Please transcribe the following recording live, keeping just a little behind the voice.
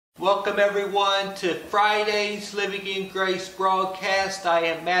Welcome everyone to Friday's Living in Grace broadcast. I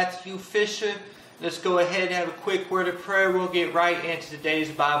am Matthew Fisher. Let's go ahead and have a quick word of prayer. We'll get right into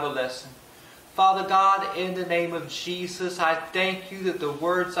today's Bible lesson. Father God, in the name of Jesus, I thank you that the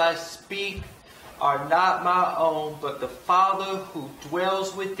words I speak are not my own, but the Father who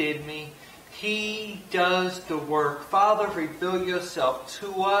dwells within me. He does the work. Father, reveal yourself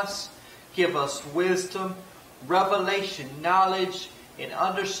to us. Give us wisdom, revelation, knowledge, and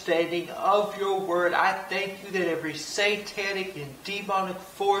understanding of your word. I thank you that every satanic and demonic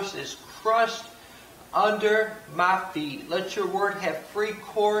force is crushed under my feet. Let your word have free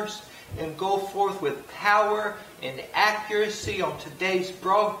course and go forth with power and accuracy on today's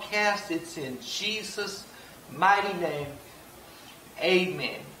broadcast. It's in Jesus' mighty name.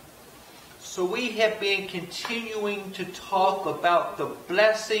 Amen. So we have been continuing to talk about the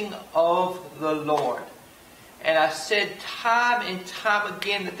blessing of the Lord. And I said time and time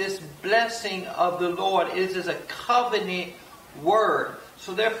again that this blessing of the Lord is a covenant word.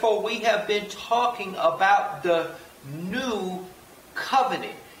 So therefore we have been talking about the new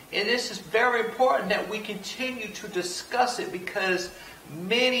covenant. And this is very important that we continue to discuss it, because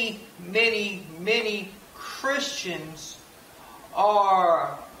many Christians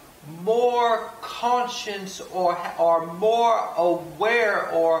are more conscious or are more aware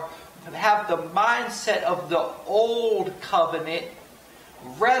or have the mindset of the old covenant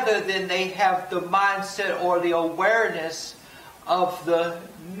rather than they have the mindset or the awareness of the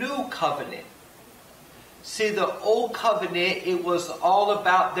new covenant. See, the old covenant, it was all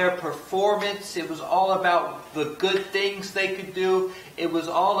about their performance. It was all about the good things they could do. It was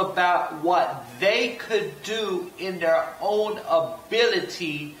all about what they could do in their own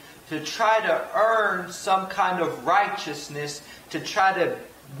ability to try to earn some kind of righteousness, to try to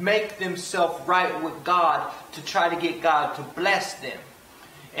make themselves right with God, to try to get God to bless them.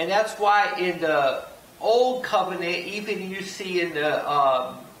 And that's why in the old covenant, even you see in the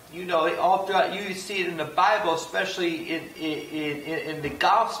all throughout, you see it in the Bible, especially in the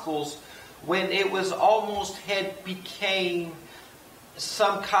Gospels, when it was almost became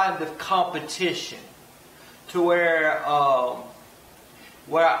some kind of competition, to where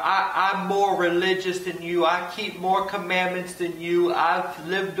I'm more religious than you. I keep more commandments than you. I've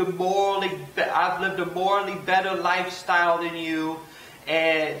lived a morally better lifestyle than you,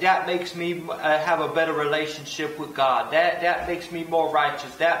 and that makes me have a better relationship with God. That makes me more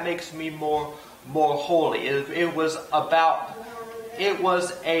righteous. That makes me more holy. It was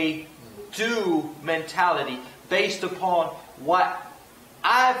a due mentality based upon what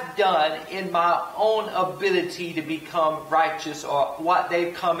I've done in my own ability to become righteous, or what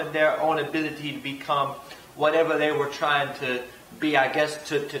they've come in their own ability to become whatever they were trying to be, I guess,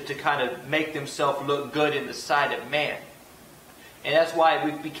 to kind of make themselves look good in the sight of man. And that's why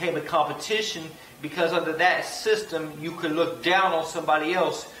it became a competition, because under that system you could look down on somebody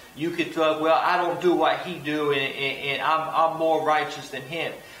else. You could throw, well, I don't do what he do, and I'm more righteous than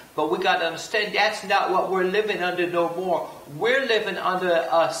him. But we got to understand that's not what we're living under no more. We're living under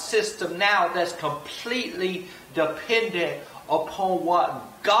a system now that's completely dependent upon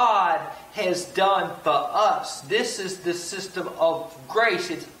what God has done for us. This is the system of grace.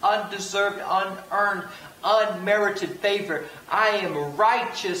 It's undeserved, unearned, unmerited favor. I am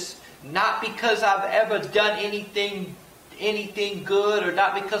righteous not because I've ever done anything good, or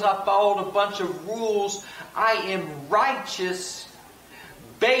not because I followed a bunch of rules. I am righteous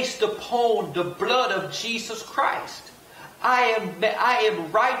based upon the blood of Jesus Christ. I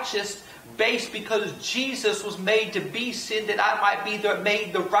am righteous based because Jesus was made to be sin, that I might be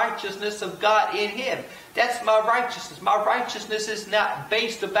made the righteousness of God in Him. That's my righteousness. My righteousness is not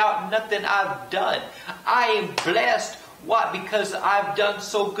based about nothing I've done. I am blessed. Why? Because I've done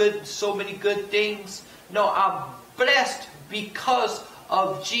so many good things? No, I'm blessed because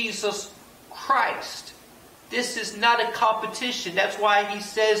of Jesus Christ. This is not a competition. That's why he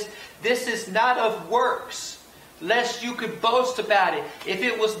says this is not of works, lest you could boast about it. If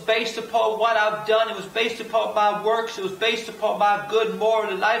it was based upon what I've done, it was based upon my works, it was based upon my good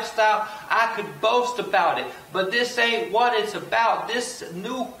moral lifestyle, I could boast about it. But this ain't what it's about. This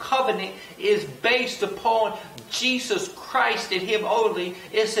new covenant is based upon Jesus Christ and Him only.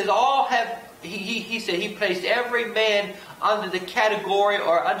 It says all have, he said He placed every man under the category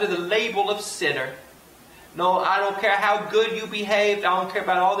or under the label of sinner. No, I don't care how good you behaved. I don't care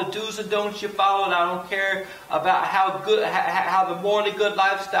about all the do's and don'ts you followed. I don't care about how the morally good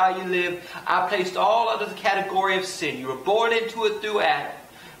lifestyle you live. I placed all under the category of sin. You were born into it through Adam.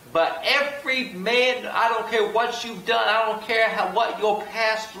 But every man, I don't care what you've done, I don't care what your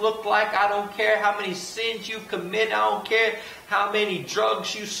past looked like, I don't care how many sins you've committed, I don't care how many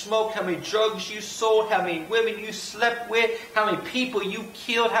drugs you smoked, how many drugs you sold, how many women you slept with, how many people you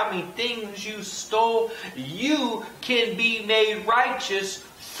killed, how many things you stole. You can be made righteous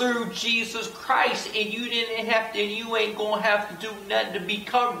through Jesus Christ, and you didn't have to, and you ain't gonna have to do nothing to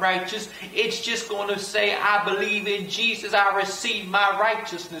become righteous. It's just gonna say, I believe in Jesus, I receive my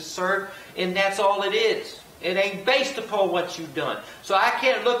righteousness, sir, and that's all it is. It ain't based upon what you've done. So I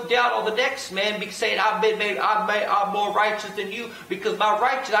can't look down on the next man because saying I'm more righteous than you, because my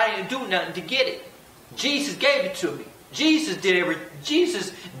righteousness, I didn't do nothing to get it. Jesus gave it to me. Jesus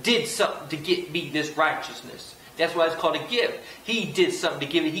did something to get me this righteousness. That's why it's called a gift. He did something to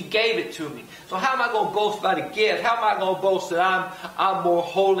give it. He gave it to me. So how am I going to boast about a gift? How am I going to boast that I'm more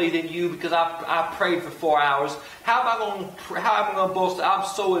holy than you because I prayed for 4 hours? How am I going to boast that I'm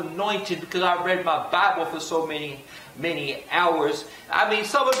so anointed because I read my Bible for so many hours? I mean,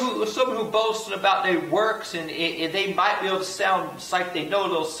 someone who boasting about their works and they might be able to sound like they know a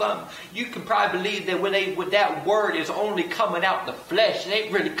little something. You can probably believe that when that word is only coming out the flesh, it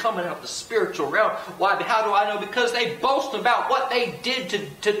ain't really coming out the spiritual realm. Why? How do I know? Because they boast about what they did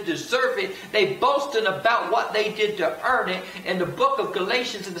to deserve it. They boasting about what they did to earn it. And the book of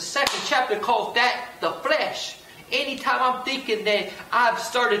Galatians in the 2nd chapter calls that the flesh. Anytime I'm thinking that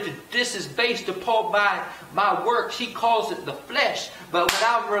this is based upon my works, he calls it the flesh. But when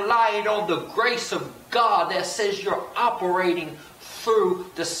I'm relying on the grace of God that says you're operating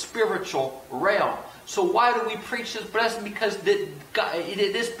through the spiritual realm. So why do we preach this blessing? Because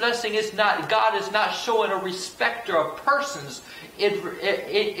this blessing is not, God is not showing a respecter of persons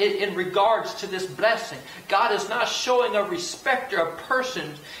in regards to this blessing. God is not showing a respecter of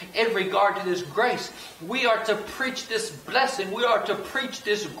persons in regard to this grace. We are to preach this blessing. We are to preach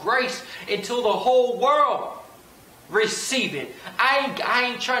this grace until the whole world receive it. I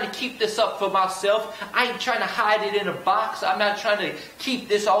ain't trying to keep this up for myself. I ain't trying to hide it in a box. I'm not trying to keep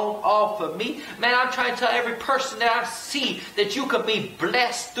this all for me. Man, I'm trying to tell every person that I see that you can be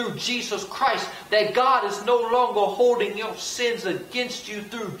blessed through Jesus Christ. That God is no longer holding your sins against you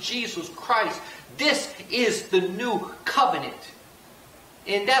through Jesus Christ. This is the new covenant.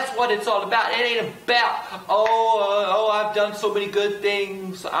 And that's what it's all about. It ain't about, I've done so many good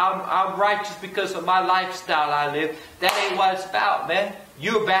things. I'm righteous because of my lifestyle I live. That ain't what it's about, man.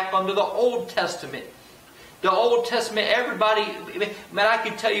 You're back under the Old Testament. The Old Testament, everybody, man, I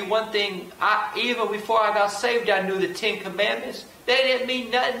can tell you one thing. Even before I got saved, I knew the 10 Commandments. They didn't mean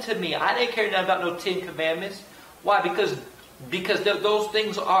nothing to me. I didn't care nothing about no 10 Commandments. Why? Because those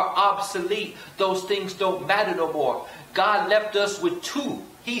things are obsolete. Those things don't matter no more. God left us with 2.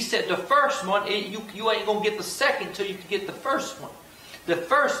 He said the first one, you ain't going to get the second until you can get the first one.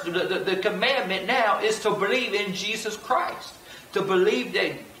 The commandment now is to believe in Jesus Christ. To believe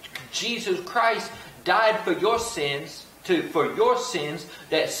that Jesus Christ died for your sins,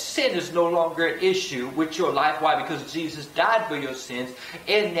 that sin is no longer an issue with your life. Why? Because Jesus died for your sins,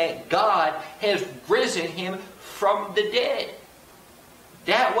 and that God has risen him from the dead.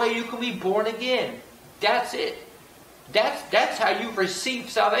 That way you can be born again. That's it. That's how you receive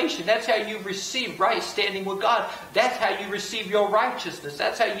salvation. That's how you receive right standing with God. That's how you receive your righteousness.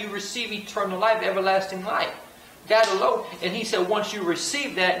 That's how you receive eternal life, everlasting life. That alone. And he said once you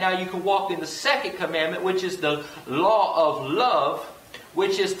receive that, now you can walk in the second commandment, which is the law of love,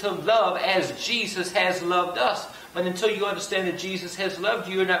 which is to love as Jesus has loved us. But until you understand that Jesus has loved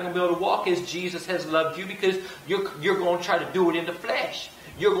you, you're not going to be able to walk as Jesus has loved you, because you're going to try to do it in the flesh.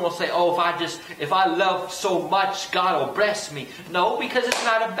 You're going to say, if I love so much, God will bless me. No, because it's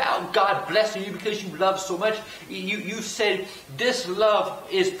not about God blessing you because you love so much. You said this love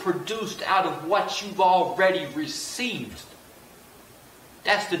is produced out of what you've already received.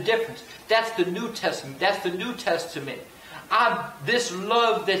 That's the difference. That's the New Testament. That's the New Testament. This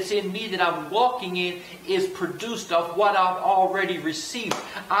love that's in me that I'm walking in is produced of what I've already received.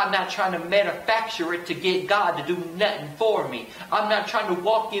 I'm not trying to manufacture it to get God to do nothing for me. I'm not trying to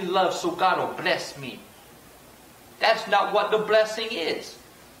walk in love so God will bless me. That's not what the blessing is.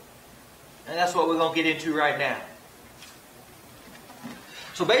 And that's what we're going to get into right now.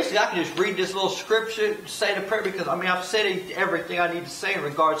 So basically, I can just read this little scripture, say the prayer, because I've said everything I need to say in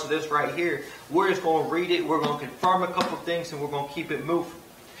regards to this right here. We're just going to read it, we're going to confirm a couple things, and we're going to keep it moving.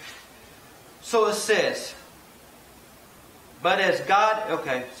 So it says, but as God,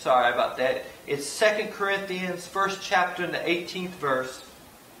 okay, sorry about that. It's 2 Corinthians, 1st chapter, in the 18th verse.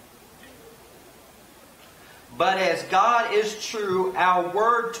 But as God is true, our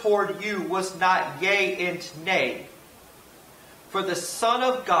word toward you was not yea and nay. For the Son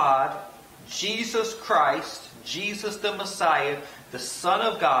of God, Jesus Christ, Jesus the Messiah, the Son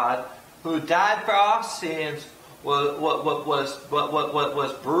of God, who died for our sins,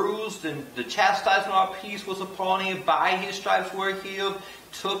 was bruised, and the chastisement of our peace was upon him. By his stripes we're healed.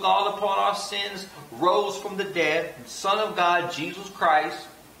 Took all upon our sins, rose from the dead. Son of God, Jesus Christ,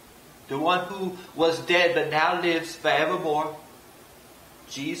 the one who was dead but now lives forevermore,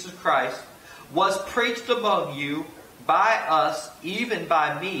 Jesus Christ, was preached among you by us, even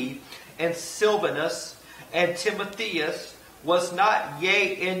by me, and Silvanus, and Timotheus, was not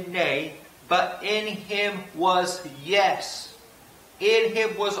yea and nay, but in him was yes. In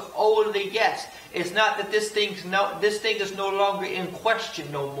him was only yes. It's not that this thing is no longer in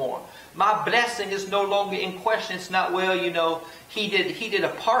question no more. My blessing is no longer in question. It's not, well, you know, he did a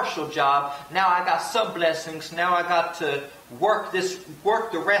partial job. Now I got some blessings. Now I got to work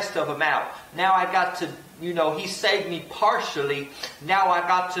the rest of them out. Now I got to, you know, he saved me partially. Now I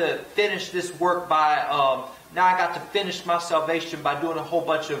got to finish this work now I got to finish my salvation by doing a whole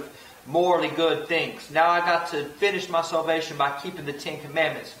bunch of morally good things. Now I got to finish my salvation by keeping the 10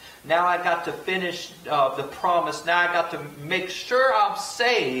 Commandments. Now I got to finish the promise. Now I got to make sure I'm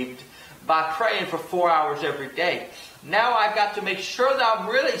saved by praying for 4 hours every day. Now I got to make sure that I'm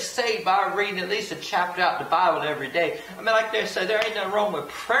really saved by reading at least a chapter out of the Bible every day. I mean, like they say, there ain't nothing wrong with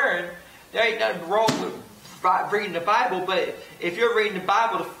praying. There ain't nothing wrong with reading the Bible. But if you're reading the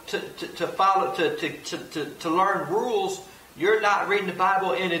Bible to follow, to learn rules, you're not reading the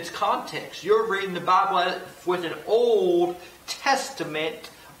Bible in its context. You're reading the Bible with an Old Testament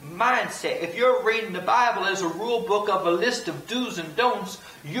mindset. If you're reading the Bible as a rule book of a list of do's and don'ts,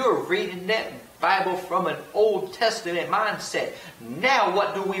 you're reading that Bible from an Old Testament mindset. Now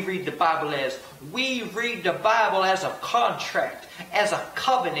what do we read the Bible as? We read the Bible as a contract, as a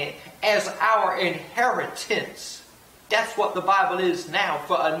covenant, as our inheritance. That's what the Bible is now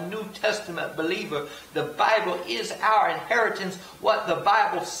for a New Testament believer. The Bible is our inheritance. What the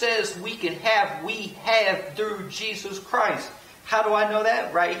Bible says we can have, we have through Jesus Christ. How do I know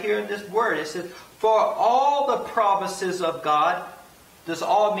that? Right here in this word. It says, for all the promises of God. Does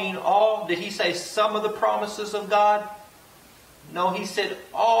all mean all? Did he say some of the promises of God? No, he said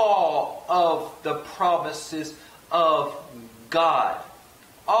all of the promises of God.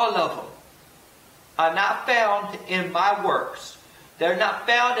 All of them are not found in my works. They're not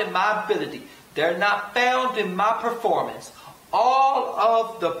found in my ability. They're not found in my performance. All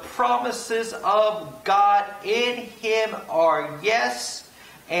of the promises of God in him are yes,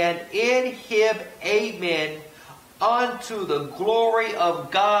 and in him amen, unto the glory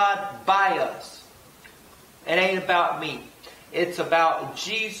of God by us. It ain't about me. It's about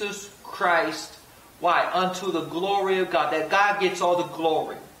Jesus Christ. Why? Unto the glory of God. That God gets all the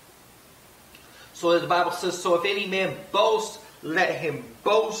glory. So the Bible says, so if any man boast, let him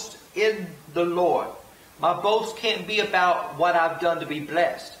boast in the Lord. My boast can't be about what I've done to be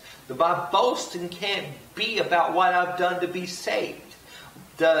blessed. My boasting can't be about what I've done to be saved.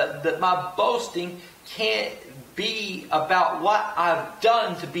 My boasting can't be about what I've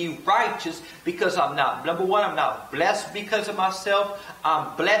done to be righteous, because I'm not. Number one, I'm not blessed because of myself.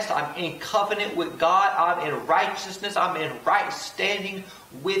 I'm blessed. I'm in covenant with God. I'm in righteousness. I'm in right standing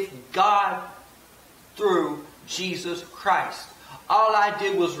with God through Jesus Christ. All I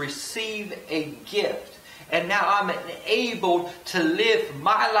did was receive a gift. And now I'm enabled to live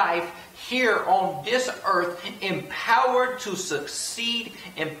my life here on this earth, empowered to succeed,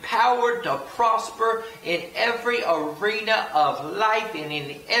 empowered to prosper in every arena of life and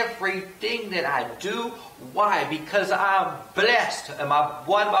in everything that I do. Why? Because I'm blessed.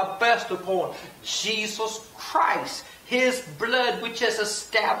 What am I blessed upon? Jesus Christ. His blood, which has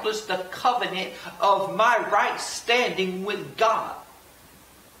established the covenant of my right standing with God.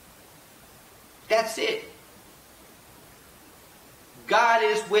 That's it. God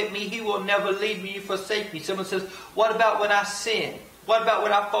is with me. He will never leave me or forsake me. Someone says, what about when I sin? What about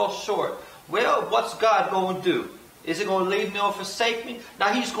when I fall short? Well, what's God going to do? Is he going to leave me or forsake me?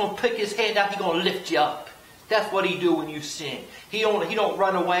 Now he's going to pick his hand out. He's going to lift you up. That's what he do when you sin. He don't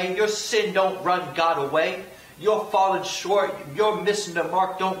run away. Your sin don't run God away. You're falling short. You're missing the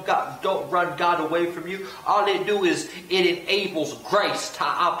mark. Don't run God away from you. All it do is it enables grace to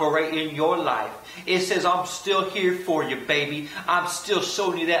operate in your life. It says, I'm still here for you, baby. I'm still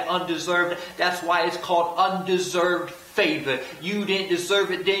showing you that undeserved. That's why it's called undeserved favor. You didn't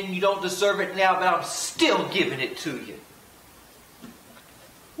deserve it then. You don't deserve it now, but I'm still giving it to you.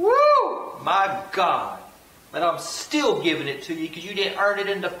 Woo! My God. But I'm still giving it to you because you didn't earn it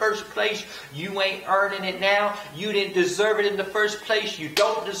in the first place. You ain't earning it now. You didn't deserve it in the first place. You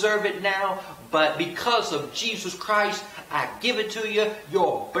don't deserve it now. But because of Jesus Christ, I give it to you.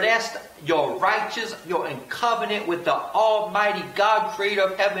 You're blessed. You're righteous. You're in covenant with the Almighty God, creator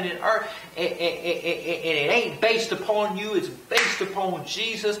of heaven and earth. And it ain't based upon you. It's based upon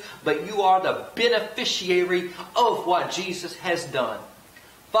Jesus. But you are the beneficiary of what Jesus has done.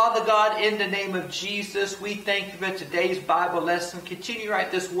 Father God, in the name of Jesus, we thank you for today's Bible lesson. Continue to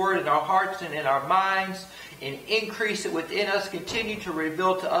write this word in our hearts and in our minds and increase it within us. Continue to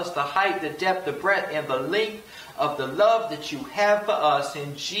reveal to us the height, the depth, the breadth, and the length of the love that you have for us.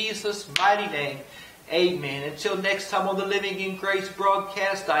 In Jesus' mighty name, amen. Until next time on the Living in Grace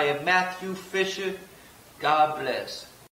broadcast, I am Matthew Fisher. God bless.